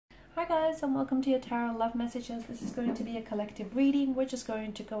Hi guys, and welcome to your tarot love messages. This is going to be a collective reading. We're just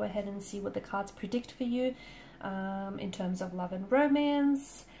going to go ahead and see what the cards predict for you in terms of love and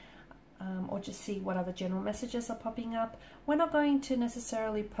romance, or just see what other general messages are popping up. We're not going to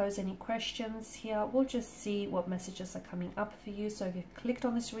necessarily pose any questions here. We'll just see what messages are coming up for you. So if you've clicked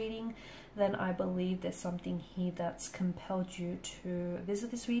on this reading, then I believe there's something here that's compelled you to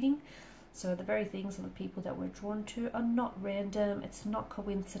visit this reading. So the very things and the people that we're drawn to are not random. It's not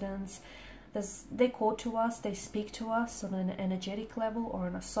coincidence. They're called to us. They speak to us on an energetic level or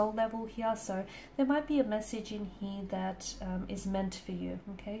on a soul level here. So there might be a message in here that is meant for you.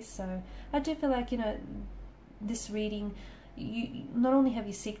 Okay, so I do feel like, you know, this reading, you not only have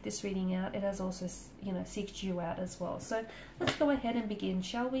you seeked this reading out, it has also, you know, seeked you out as well. So let's go ahead and begin,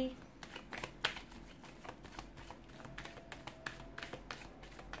 shall we?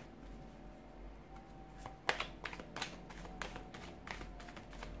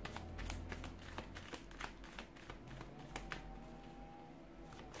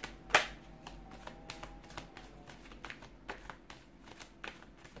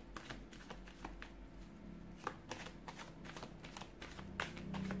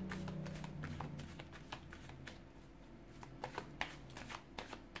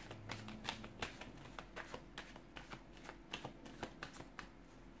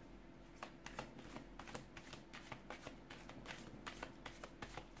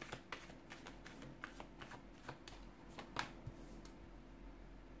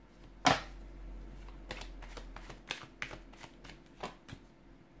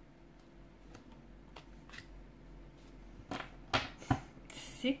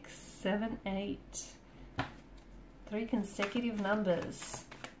 Six, seven, eight. 3 consecutive numbers.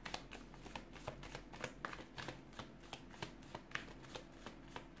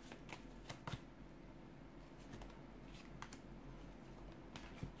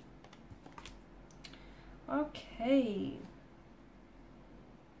 Okay.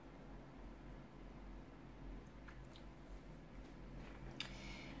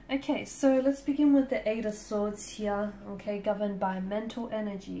 Okay, so let's begin with the Eight of Swords here, okay, governed by mental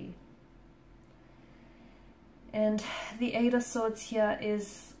energy. And the Eight of Swords here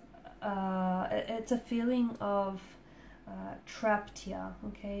is, it's a feeling of trapped here,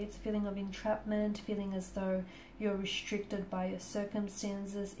 okay? It's a feeling of entrapment, feeling as though you're restricted by your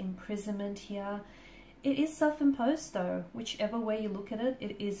circumstances, imprisonment here. It is self-imposed though, whichever way you look at it,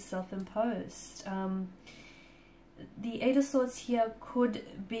 it is self-imposed. The Eight of Swords here could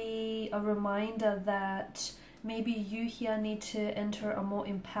be a reminder that maybe you here need to enter a more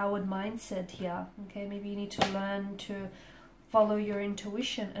empowered mindset here. Okay, maybe you need to learn to follow your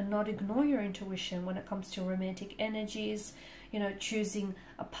intuition and not ignore your intuition when it comes to romantic energies, you know, choosing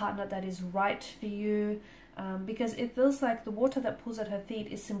a partner that is right for you, because it feels like the water that pulls at her feet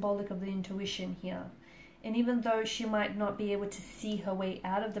is symbolic of the intuition here. And even though she might not be able to see her way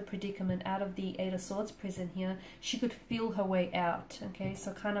out of the predicament, out of the Eight of Swords prison here, she could feel her way out, okay?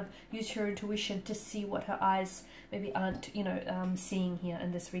 So kind of use her intuition to see what her eyes maybe aren't, you know, seeing here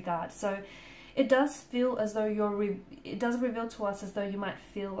in this regard. So it does feel as though it does reveal to us as though you might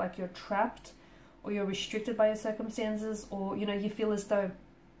feel like you're trapped or you're restricted by your circumstances, or, you know, you feel as though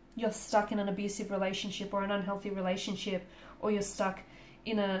you're stuck in an abusive relationship or an unhealthy relationship, or you're stuck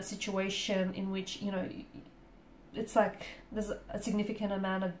in a situation in which, you know, it's like there's a significant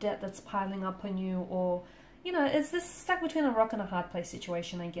amount of debt that's piling up on you, or, you know, it's this stuck between a rock and a hard place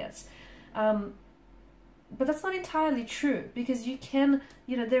situation, I guess. But that's not entirely true, because you can,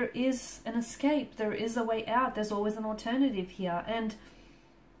 you know, there is an escape, there is a way out, there's always an alternative here. And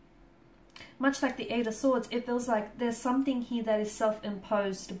much like the Eight of Swords, it feels like there's something here that is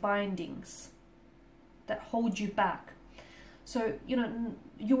self-imposed bindings that hold you back. So, you know,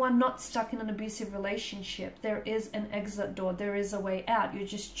 you are not stuck in an abusive relationship. There is an exit door. There is a way out. You're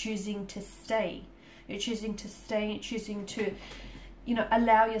just choosing to stay. You're choosing to stay, choosing to, you know,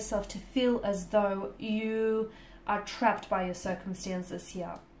 allow yourself to feel as though you are trapped by your circumstances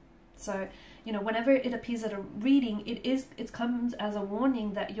here. So, you know, whenever it appears at a reading, it comes as a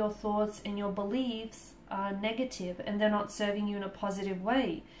warning that your thoughts and your beliefs are negative and they're not serving you in a positive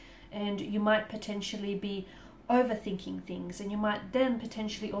way. And you might potentially be overthinking things, and you might then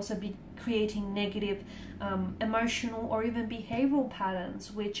potentially also be creating negative emotional or even behavioral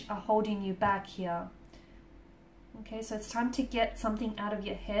patterns which are holding you back here. Okay, so it's time to get something out of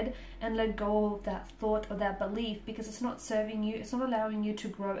your head and let go of that thought or that belief, because it's not serving you, it's not allowing you to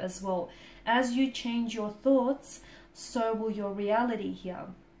grow as well. As you change your thoughts, so will your reality here.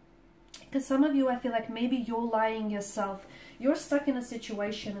 Because some of you, I feel like maybe you're lying yourself, you're stuck in a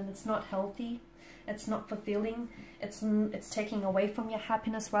situation and it's not healthy. it's not fulfilling, it's taking away from your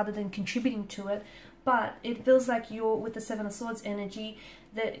happiness rather than contributing to it. But it feels like you're, with the Seven of Swords energy,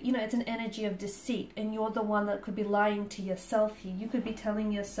 that, you know, it's an energy of deceit, and you're the one that could be lying to yourself here. You could be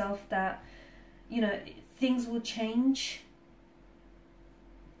telling yourself that, you know, things will change,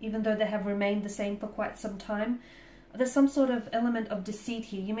 even though they have remained the same for quite some time. There's some sort of element of deceit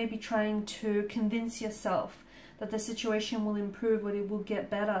here. You may be trying to convince yourself that the situation will improve, or it will get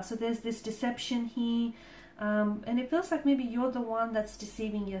better. So there's this deception here. And it feels like maybe you're the one that's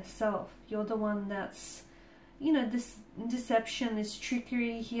deceiving yourself. You're the one that's, you know, this deception, this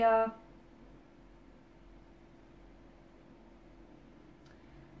trickery here.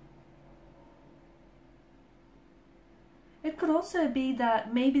 It could also be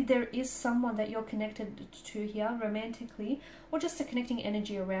that maybe there is someone that you're connected to here romantically, or just a connecting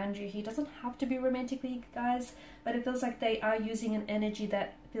energy around you. He doesn't have to be romantically, guys, but it feels like they are using an energy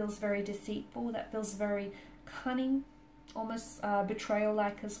that feels very deceitful, that feels very cunning, almost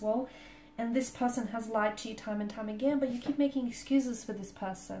betrayal-like as well. And this person has lied to you time and time again, but you keep making excuses for this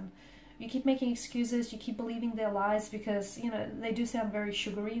person. You keep making excuses, you keep believing their lies, because, you know, they do sound very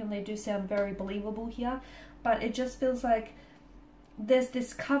sugary and they do sound very believable here. But it just feels like there's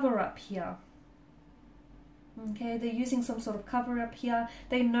this cover-up here. Okay, they're using some sort of cover-up here.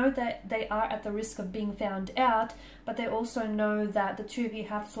 They know that they are at the risk of being found out, but they also know that the two of you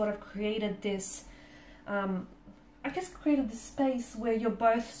have sort of created this, I guess created this space where you're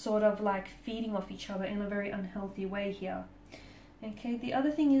both sort of like feeding off each other in a very unhealthy way here. Okay, the other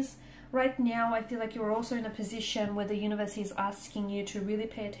thing is, right now, I feel like you're also in a position where the universe is asking you to really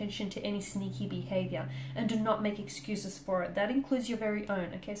pay attention to any sneaky behavior and do not make excuses for it. That includes your very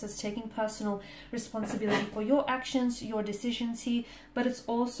own, okay? So it's taking personal responsibility for your actions, your decisions here, but it's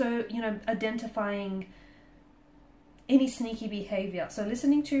also, you know, identifying any sneaky behavior. So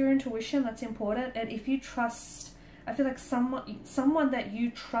listening to your intuition, that's important. And if you trust, I feel like someone that you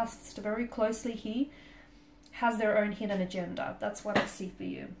trust very closely here has their own hidden agenda. That's what I see for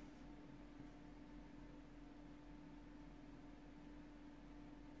you.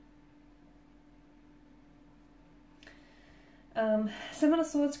 Seven of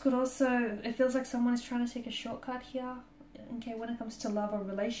Swords could also, it feels like someone is trying to take a shortcut here, okay, when it comes to love or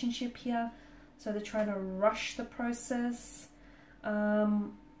relationship here. So they're trying to rush the process,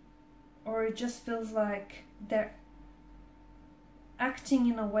 or it just feels like they're acting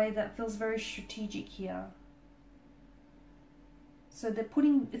in a way that feels very strategic here. So they're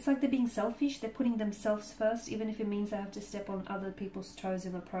putting, it's like they're being selfish, they're putting themselves first, even if it means they have to step on other people's toes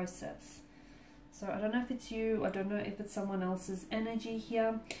in the process. So I don't know if it's you, I don't know if it's someone else's energy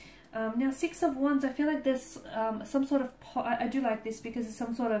here. Now, Six of Wands, I feel like there's some sort of, I do like this because it's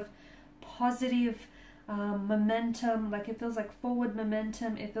some sort of positive momentum, like it feels like forward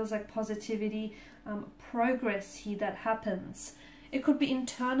momentum, it feels like positivity, progress here that happens. It could be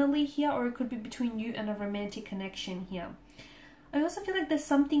internally here, or it could be between you and a romantic connection here. I also feel like there's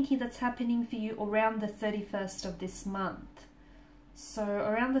something here that's happening for you around the 31st of this month. So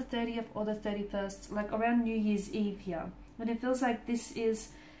around the 30th or the 31st, like around New Year's Eve here. And it feels like this is,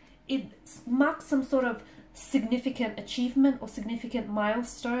 it marks some sort of significant achievement or significant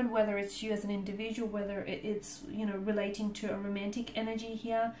milestone, whether it's you as an individual, whether it's, you know, relating to a romantic energy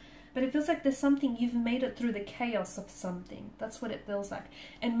here. But it feels like there's something, you've made it through the chaos of something. That's what it feels like.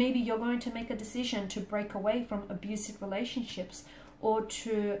 And maybe you're going to make a decision to break away from abusive relationships, or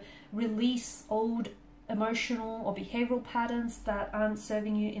to release old emotional or behavioral patterns that aren't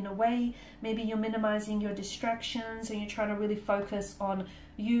serving you in a way. Maybe you're minimizing your distractions and you're trying to really focus on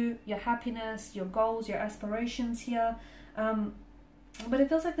you, your happiness, your goals, your aspirations here. But it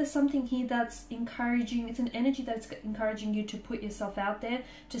feels like there's something here that's encouraging, it's an energy that's encouraging you to put yourself out there,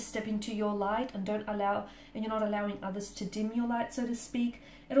 to step into your light, and you're not allowing others to dim your light, so to speak.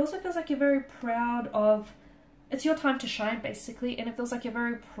 It also feels like you're very proud of, it's your time to shine basically, and it feels like you're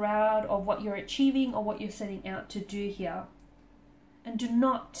very proud of what you're achieving or what you're setting out to do here. And do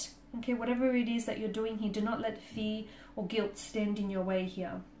not, okay, whatever it is that you're doing here, do not let fear or guilt stand in your way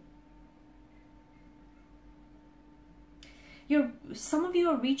here. Some of you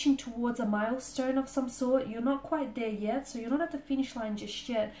are reaching towards a milestone of some sort. You're not quite there yet, so you're not at the finish line just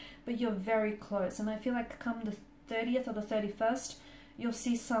yet, but you're very close. And I feel like come the 30th or the 31st, you'll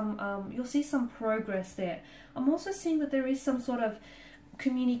see some progress there. I'm also seeing that there is some sort of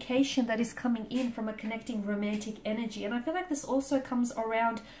communication that is coming in from a connecting romantic energy, and I feel like this also comes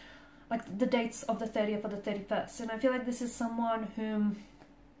around like the dates of the 30th or the 31st. And I feel like this is someone whom,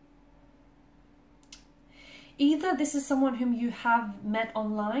 either this is someone whom you have met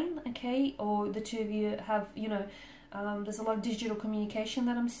online, okay, or the two of you have, you know, There's a lot of digital communication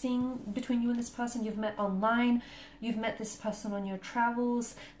that I'm seeing between you and this person. You've met online, you've met this person on your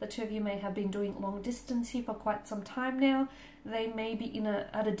travels. The two of you may have been doing long distance here for quite some time now. They may be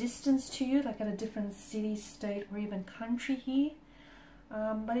at a distance to you, like at a different city, state, or even country here.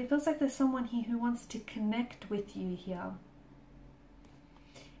 But it feels like there's someone here who wants to connect with you here.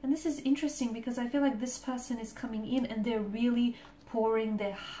 And this is interesting because I feel like this person is coming in and they're really pouring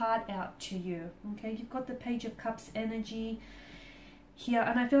their heart out to you. Okay, you've got the Page of Cups energy here,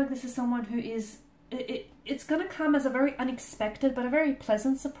 and I feel like this is someone who is, it's going to come as a very unexpected but a very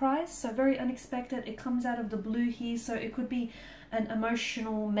pleasant surprise. So very unexpected, it comes out of the blue here, so it could be an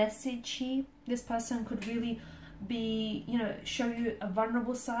emotional message here. This person could really be, you know, show you a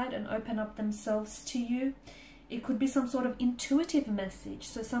vulnerable side and open up themselves to you. It could be some sort of intuitive message,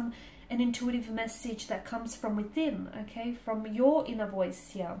 so an intuitive message that comes from within, okay, from your inner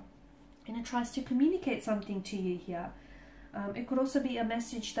voice here, and it tries to communicate something to you here. It could also be a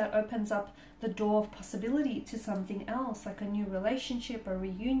message that opens up the door of possibility to something else, like a new relationship, a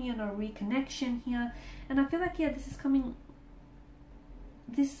reunion, or reconnection here. And I feel like, yeah, this is coming,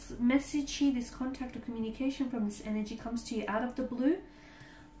 this message here, this contact or communication from this energy comes to you out of the blue,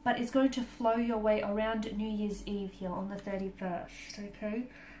 but it's going to flow your way around New Year's Eve here on the 31st, okay?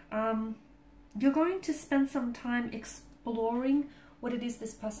 You're going to spend some time exploring what it is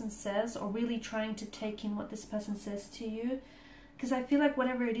this person says, or really trying to take in what this person says to you, because I feel like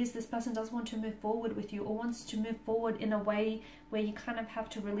whatever it is, this person does want to move forward with you, or wants to move forward in a way where you kind of have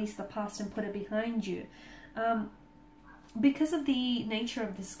to release the past and put it behind you. Because of the nature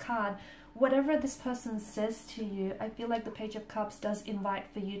of this card, whatever this person says to you, I feel like the Page of Cups does invite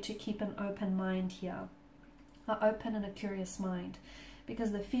for you to keep an open mind here, an open and a curious mind,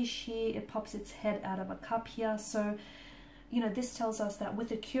 because the fish here, it pops its head out of a cup here. So, you know, this tells us that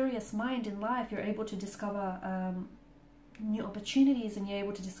with a curious mind in life, you're able to discover new opportunities, and you're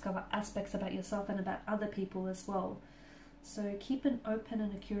able to discover aspects about yourself and about other people as well. So keep an open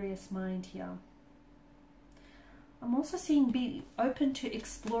and a curious mind here. I'm also seeing be open to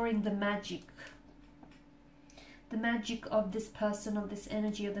exploring the magic of this person, of this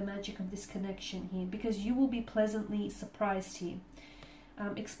energy, or the magic of this connection here, because you will be pleasantly surprised here.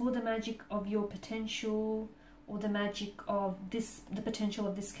 Explore the magic of your potential, or the magic of this, the potential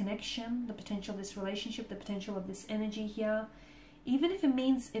of this connection, the potential of this relationship, the potential of this energy here. Even if it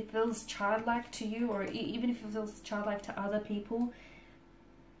means it feels childlike to you, or even if it feels childlike to other people,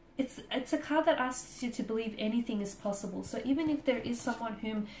 it's a card that asks you to believe anything is possible. So even if there is someone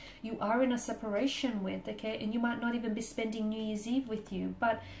whom you are in a separation with, okay, and you might not even be spending New Year's Eve with you,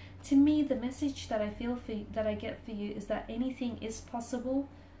 but to me, the message that I feel that I get for you is that anything is possible.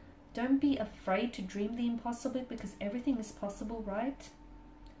 Don't be afraid to dream the impossible, because everything is possible, right?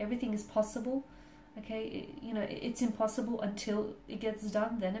 Everything is possible, okay? You know, it's impossible until it gets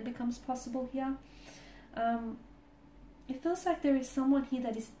done, then it becomes possible here. It feels like there is someone here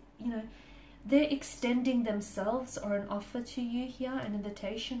that is, you know, they're extending themselves or an offer to you here, an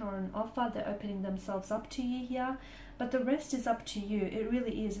invitation or an offer. They're opening themselves up to you here, but the rest is up to you. It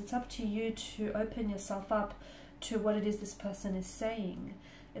really is. It's up to you to open yourself up to what it is this person is saying.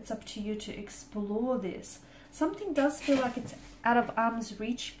 It's up to you to explore this. Something does feel like it's out of arm's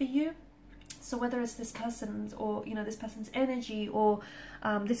reach for you. So whether it's this person's, or, you know, this person's energy, or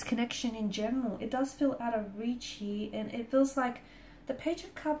this connection in general, it does feel out of reach here. And it feels like the Page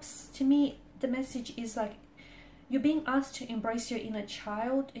of Cups, to me, the message is like you're being asked to embrace your inner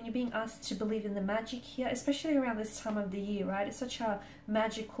child, and you're being asked to believe in the magic here, especially around this time of the year, right? It's such a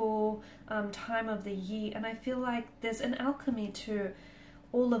magical time of the year, and I feel like there's an alchemy to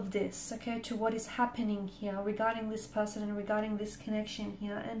all of this, okay, to what is happening here regarding this person and regarding this connection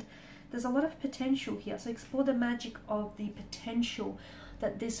here. And there's a lot of potential here, so explore the magic of the potential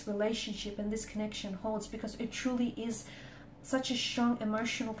that this relationship and this connection holds, because it truly is such a strong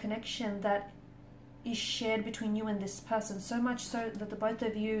emotional connection that is shared between you and this person, so much so that the both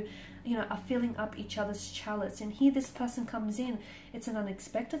of you, you know, are filling up each other's chalice. And here this person comes in, it's an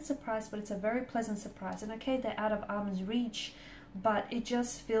unexpected surprise, but it's a very pleasant surprise. And okay, they're out of arm's reach, but it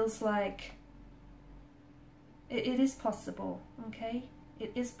just feels like it is possible, okay?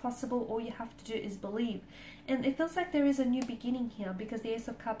 It is possible. All you have to do is believe. And it feels like there is a new beginning here, because the Ace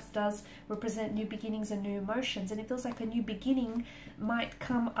of Cups does represent new beginnings and new emotions. And it feels like a new beginning might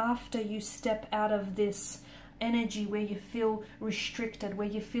come after you step out of this energy where you feel restricted, where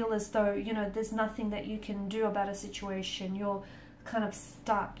you feel as though, you know, there's nothing that you can do about a situation. You're kind of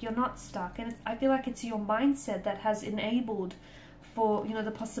stuck. You're not stuck. And I feel like it's your mindset that has enabled for, you know,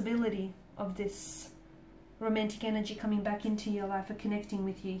 the possibility of this romantic energy coming back into your life or connecting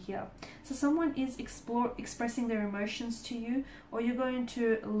with you here. So someone is expressing their emotions to you, or you're going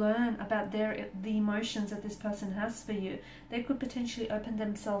to learn about the emotions that this person has for you. They could potentially open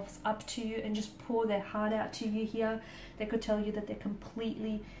themselves up to you and just pour their heart out to you here. They could tell you that they're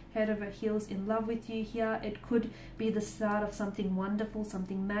completely head over heels in love with you here. It could be the start of something wonderful,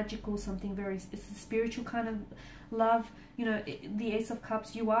 something magical, something it's a spiritual kind of love. You know, the Ace of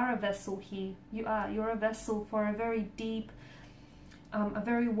Cups, you are a vessel here. You're a vessel for a very deep, a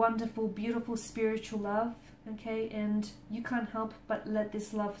very wonderful, beautiful spiritual love, okay? And you can't help but let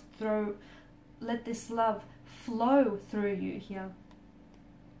this love flow through you here.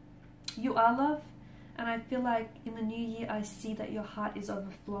 You are love, and I feel like in the new year, I see that your heart is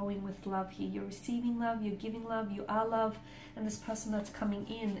overflowing with love here. You're receiving love, you're giving love, you are love, and this person that's coming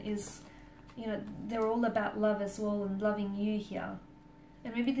in is, you know, they're all about love as well and loving you here.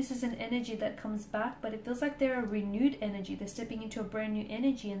 And maybe this is an energy that comes back, but it feels like they're a renewed energy. They're stepping into a brand new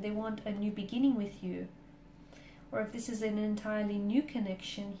energy and they want a new beginning with you. Or if this is an entirely new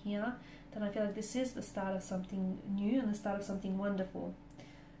connection here, then I feel like this is the start of something new and the start of something wonderful.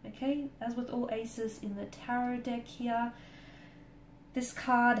 Okay, as with all aces in the tarot deck here, this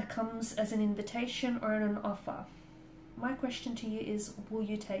card comes as an invitation or an offer. My question to you is, will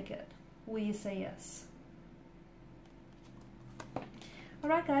you take it? Will you say yes?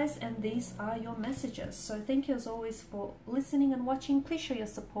 Alright guys, and these are your messages. So thank you as always for listening and watching. Please show your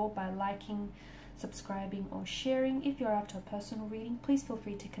support by liking, subscribing or sharing. If you're after a personal reading, please feel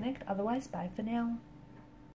free to connect. Otherwise, bye for now.